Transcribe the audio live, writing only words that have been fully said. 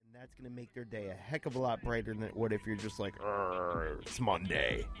that's going to make their day a heck of a lot brighter than it would if you're just like, it's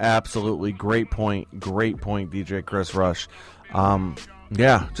Monday. Absolutely. Great point, DJ Chris Rush.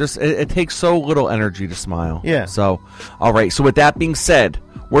 Yeah, just it takes so little energy to smile. Yeah. So, all right. So with that being said,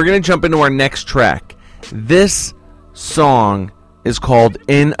 we're going to jump into our next track. This song is called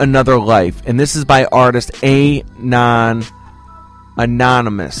In Another Life, and this is by artist A.N.O.N.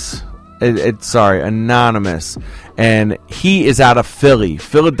 Anonymous. Anonymous. And he is out of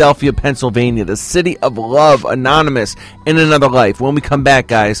Philadelphia, Pennsylvania, the city of love. Anonymous, In Another Life. When we come back,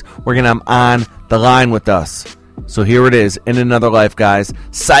 guys, we're going to have on the line with us. So here it is, In Another Life, guys.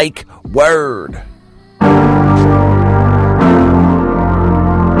 Psych Word.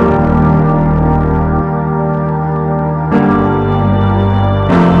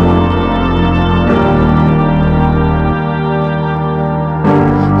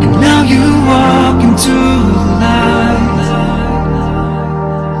 To the light.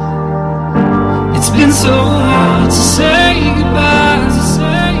 It's been so hard to say goodbye,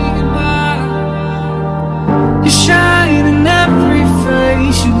 You shine in every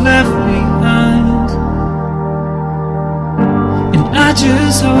face you left behind, and I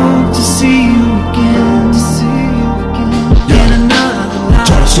just hope to see you again, in another life.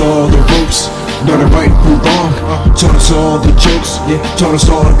 Taught us all the ropes, know the right from wrong. Taught us all the jokes, taught us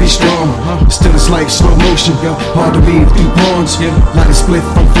all to be strong. Still it's like slow motion, hard to weave through pawns. Like a split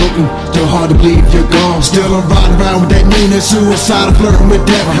from floating, still hard to believe you're gone. Still I'm riding around with that Nina, suicidal, flirting with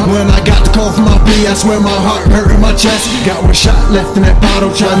death. When I got the call from my B, I swear my heart hurt in my chest. Got one shot left in that bottle,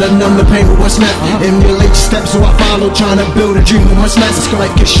 trying to numb the pain with what's left. Emulate your steps, so I follow, trying to build a dream with what's less.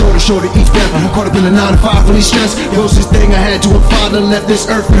 Life gets shorter each breath. Caught up in the 9 to 5, really stressed. Closest thing I had to a father, left this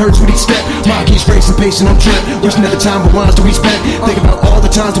earth and hurts with each step. Mind keeps racing, patient, I'm trapped. Wishing at the time but wants to be spent. Think about all the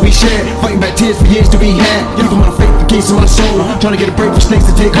times that we shared, fighting back tears for years to be had. Giving my faith the keys to my soul, trying to get a break for snakes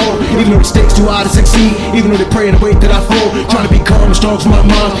to take hold. Even though the stakes too high to succeed, even though they pray in the way that I fall. Trying to be calm and strong for my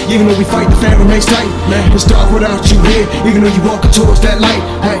mind, even though we fight, the family remains tight. Man, it's dark without you here, even though you walking towards that light.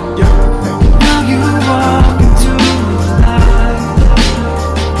 Hey, yeah. Now you walk into the light.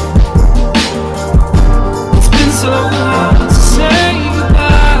 It's been so hard to say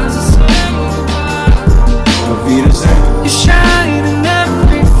goodbye. You shine in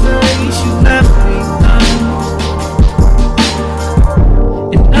every face you left behind,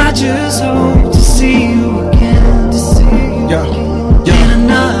 and I just hope to see you again, in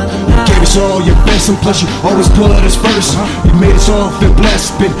another life. Gave us all your best, and plus you always put us first. You made us all feel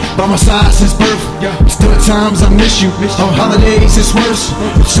blessed, been by my side since birth. Still at times I miss you, on holidays it's worse.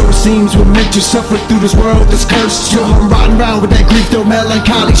 So it seems we're meant to suffer through this world that's cursed. Still I'm riding around with that grief, though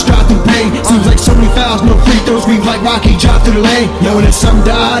melancholy, strive through pain. Seems like so many fouls, no free throws, weave like Rocky, drop through the lane. Knowing that some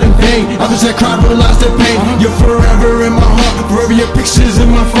died in vain, others that cried realized their pain. You're forever in my heart, forever your pictures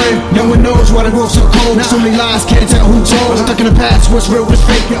in my frame. No one knows why the world's so cold, so many lies, can't tell who told. Stuck in the past, what's real, what's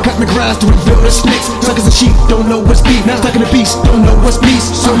fake. Cut my grass to reveal the snakes. Suckers and sheep, don't know what's beef. Stuck in the beast, don't know what's peace.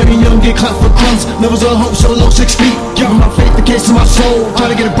 So many young get clapped for crumbs, levels of hope so low, 6 feet. Giving my faith the case to my soul,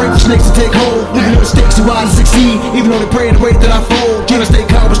 trying to get a break for snakes to take hold. Even though the stakes too high to succeed, even though they pray in the way that I fold. Can't stay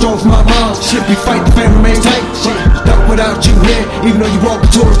calm but strong for my mind. Shit, we fight, the family remains tight. Stuck without you here, even though you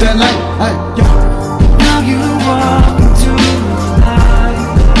walking towards that light. Hey, yeah. Now you walk into the light.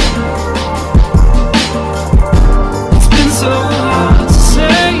 It's been so hard to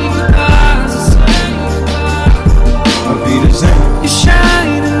say goodbye, You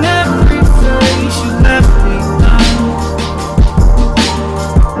shine in every face you left behind,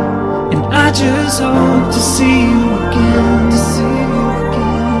 and I just hope to see you again,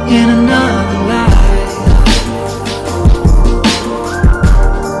 in another life.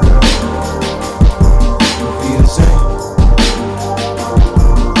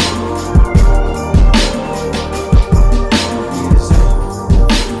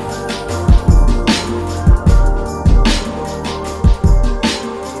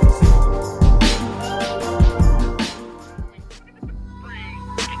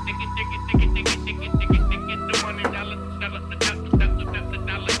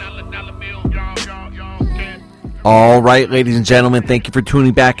 All right, ladies and gentlemen, thank you for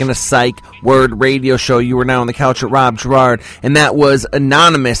tuning back in the Psych Word radio show. You are now on the couch at Rob Gerard, and that was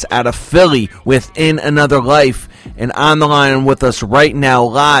Anonymous out of Philly with In Another Life. And on the line with us right now,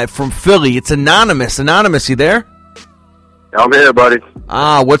 live from Philly, it's Anonymous. Anonymous, you there? I'm here, buddy.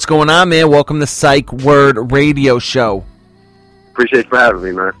 What's going on, man? Welcome to Psych Word radio show. Appreciate you for having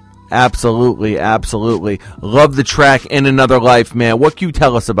me, man. Absolutely, absolutely. Love the track In Another Life, man. What can you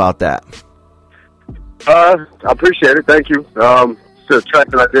tell us about that? I appreciate it. Thank you. It's a track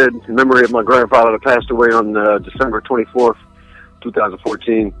that I did in memory of my grandfather that passed away on December 24th,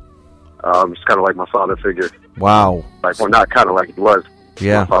 2014. It's kind of like my father figure. Wow. Like, well, not kind of like it was.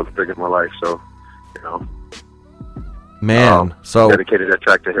 Yeah. My father figure in my life. So, you know. Man, so dedicated that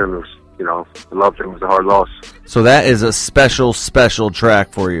track to him. It was, you know, I loved him. It was a hard loss. So that is a special, special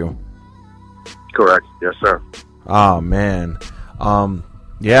track for you. Correct. Yes, sir. Oh man.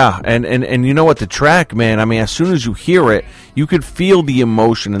 Yeah, and you know what, the track, man, I mean, as soon as you hear it, you could feel the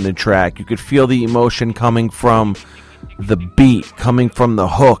emotion in the track. You could feel the emotion coming from the beat, coming from the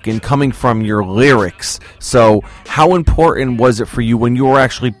hook, and coming from your lyrics. So how important was it for you when you were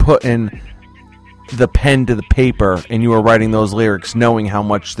actually putting the pen to the paper and you were writing those lyrics, knowing how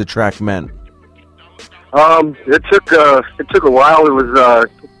much the track meant? It took a while. It was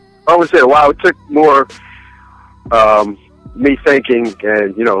I wouldn't say a while. It took more me thinking,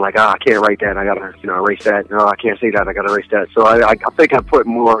 and you know, like, I can't write that. I gotta, you know, erase that. No, I can't say that. I gotta erase that. So I think I put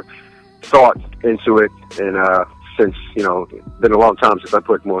more thought into it, and since, you know, it's been a long time since I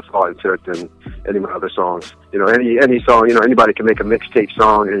put more thought into it than any of my other songs. You know, any song, you know, anybody can make a mixtape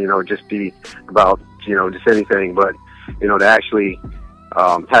song and, you know, just be about, you know, just anything, but, you know, to actually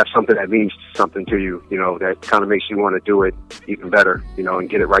have something that means something to you, you know, that kind of makes you want to do it even better, you know, and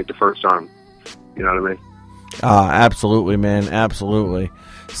get it right the first time. You know what I mean? Absolutely, man, absolutely.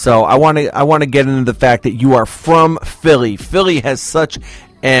 So I want to get into the fact that you are from Philly. Philly has such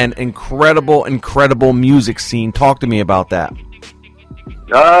an incredible music scene. Talk to me about that.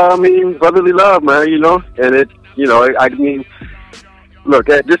 I mean, brotherly love, man, you know, and it, you know, I mean, look,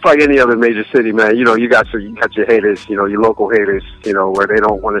 just like any other major city, man, you know, you got your haters, you know, your local haters, you know, where they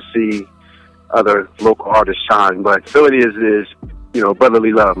don't want to see other local artists shine. But Philly is you know,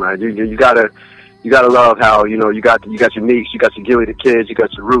 brotherly love, man. You gotta love how, you know, you got your Meeks, you got your Gilly the Kids, you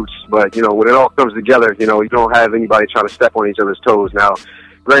got your Roots. But, you know, when it all comes together, you know, you don't have anybody trying to step on each other's toes. Now,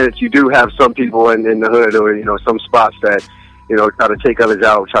 granted, you do have some people in the hood, or, you know, some spots that, you know, try to take others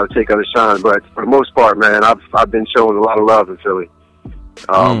out, try to take others shine. But for the most part, man, I've been showing a lot of love in Philly.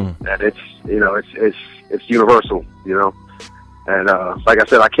 And it's, you know, it's universal, you know. And like I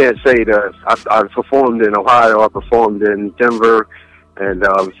said, I can't say that I've performed in Ohio, I performed in Denver, and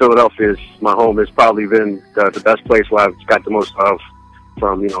Philadelphia is my home. It's probably been the best place where I've got the most love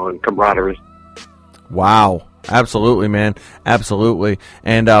from, you know, and camaraderie. Wow. Absolutely, man. Absolutely.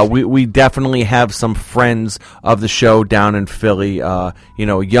 And we definitely have some friends of the show down in Philly, you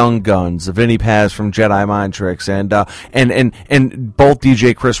know, Young Guns, Vinny Paz from Jedi Mind Tricks, and both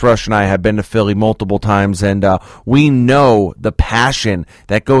DJ Chris Rush and I have been to Philly multiple times, and we know the passion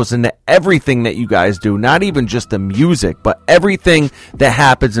that goes into everything that you guys do, not even just the music, but everything that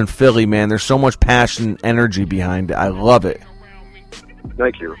happens in Philly, man. There's so much passion and energy behind it. I love it.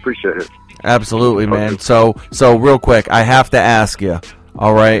 Thank you. Appreciate it. Absolutely, man. So real quick, I have to ask you,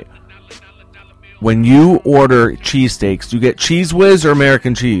 all right, when you order cheesesteaks, do you get Cheese Whiz or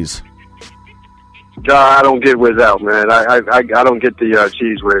American cheese? I don't get Whiz out, man. I don't get the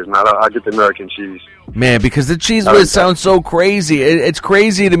Cheese Whiz, man. I get the American cheese. Man, because the Cheese Whiz sounds so crazy. It's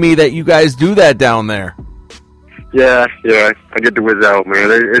crazy to me that you guys do that down there. Yeah, I get the Whiz out,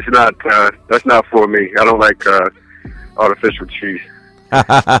 man. It's not, that's not for me. I don't like artificial cheese.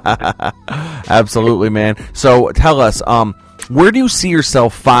 Absolutely, man. So tell us, where do you see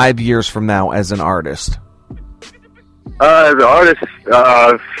yourself 5 years from now as an artist? As an artist,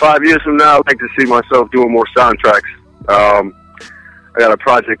 5 years from now, I'd like to see myself doing more soundtracks. I got a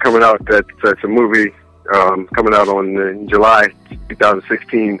project coming out that's a movie coming out in July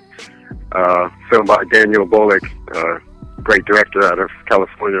 2016, filmed by Daniel Bullock, great director out of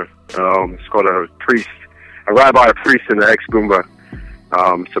California. It's called A Ride by a Priest and the Ex-Goomba.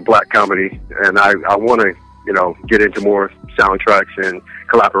 It's a black comedy, and I want to, you know, get into more soundtracks and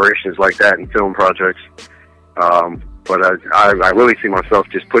collaborations like that and film projects. But I really see myself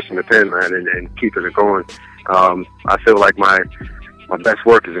just pushing the pen, man, and keeping it going. I feel like my best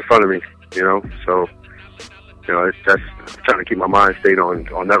work is in front of me, you know. So, you know, it's just trying to keep my mind stayed on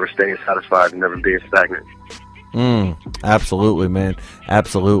never staying satisfied and never being stagnant. Absolutely, man.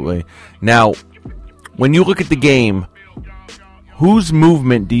 Absolutely. Now, when you look at the game, whose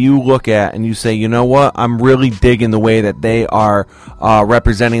movement do you look at and you say, you know what, I'm really digging the way that they are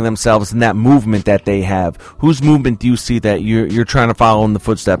representing themselves and that movement that they have? Whose movement do you see that you're trying to follow in the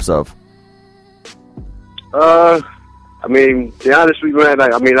footsteps of? I mean, to be honest with you, man, I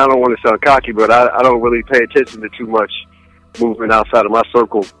don't want to sound cocky, but I don't really pay attention to too much movement outside of my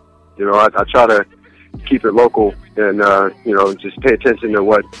circle. You know, I try to keep it local and, you know, just pay attention to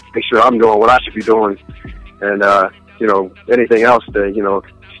make sure I'm doing what I should be doing. And, you know, anything else to, you know,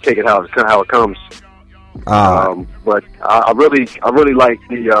 just take it how it comes. But I really like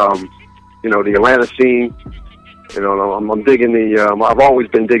the, you know, the Atlanta scene. You know, I'm digging I've always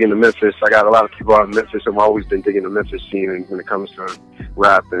been digging the Memphis. I got a lot of people out in Memphis. I've always been digging the Memphis scene when it comes to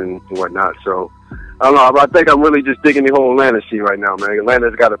rap and whatnot. So, I don't know. I think I'm really just digging the whole Atlanta scene right now, man.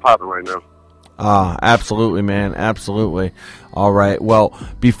 Atlanta's got it popping right now. Absolutely, man. Absolutely. All right. Well,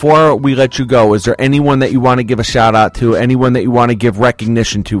 before we let you go, is there anyone that you want to give a shout out to? Anyone that you want to give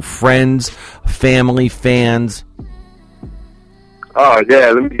recognition to? Friends, family, fans? Oh,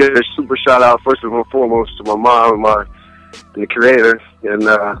 yeah. Let me give a super shout out, first and foremost, to my mom and the creator, and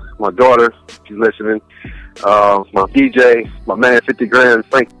my daughter, if she's listening. My DJ, my man, 50 grand,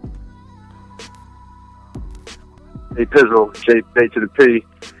 Frank. Hey, Pizzle, J to the P.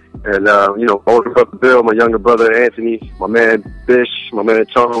 And, you know, older brother Bill, my younger brother Anthony, my man Bish, my man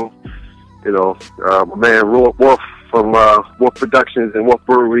Tone, you know, my man Wolf from Wolf Productions and Wolf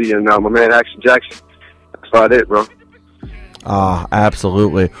Brewery, and my man Action Jackson. That's about it, bro.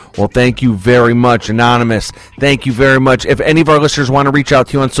 Absolutely. Well, thank you very much, Anonymous. Thank you very much. If any of our listeners want to reach out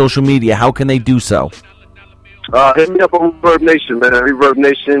to you on social media, how can they do so? Hit me up on Reverb Nation, man.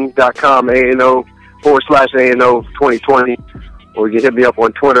 ReverbNation.com, A.N.O. / A.N.O. 2020. Or you can hit me up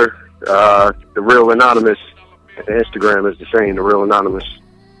on Twitter, The Real Anonymous. And Instagram is the same, The Real Anonymous.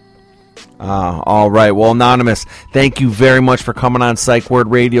 All right. Well, Anonymous, thank you very much for coming on Psych Word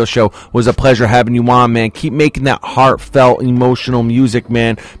Radio Show. It was a pleasure having you on, man. Keep making that heartfelt, emotional music,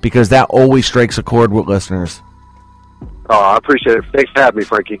 man, because that always strikes a chord with listeners. Oh, I appreciate it. Thanks for having me,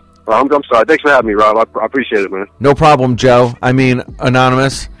 Frankie. I'm sorry. Thanks for having me, Rob. I appreciate it, man. No problem, Joe. I mean,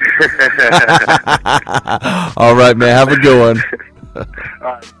 Anonymous. All right, man. Have a good one. All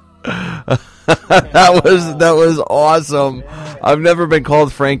right. That was awesome. I've never been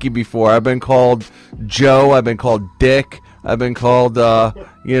called Frankie before. I've been called Joe. I've been called Dick. I've been called, I've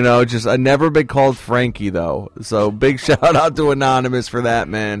never been called Frankie, though. So big shout out to Anonymous for that,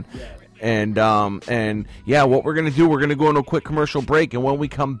 man. And yeah, what we're going to do, we're going to go into a quick commercial break. And when we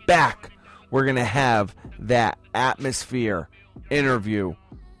come back, we're going to have that Atmosphere interview.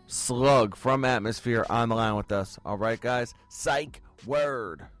 Slug from Atmosphere on the line with us. All right, guys. Psych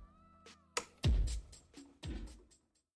Word.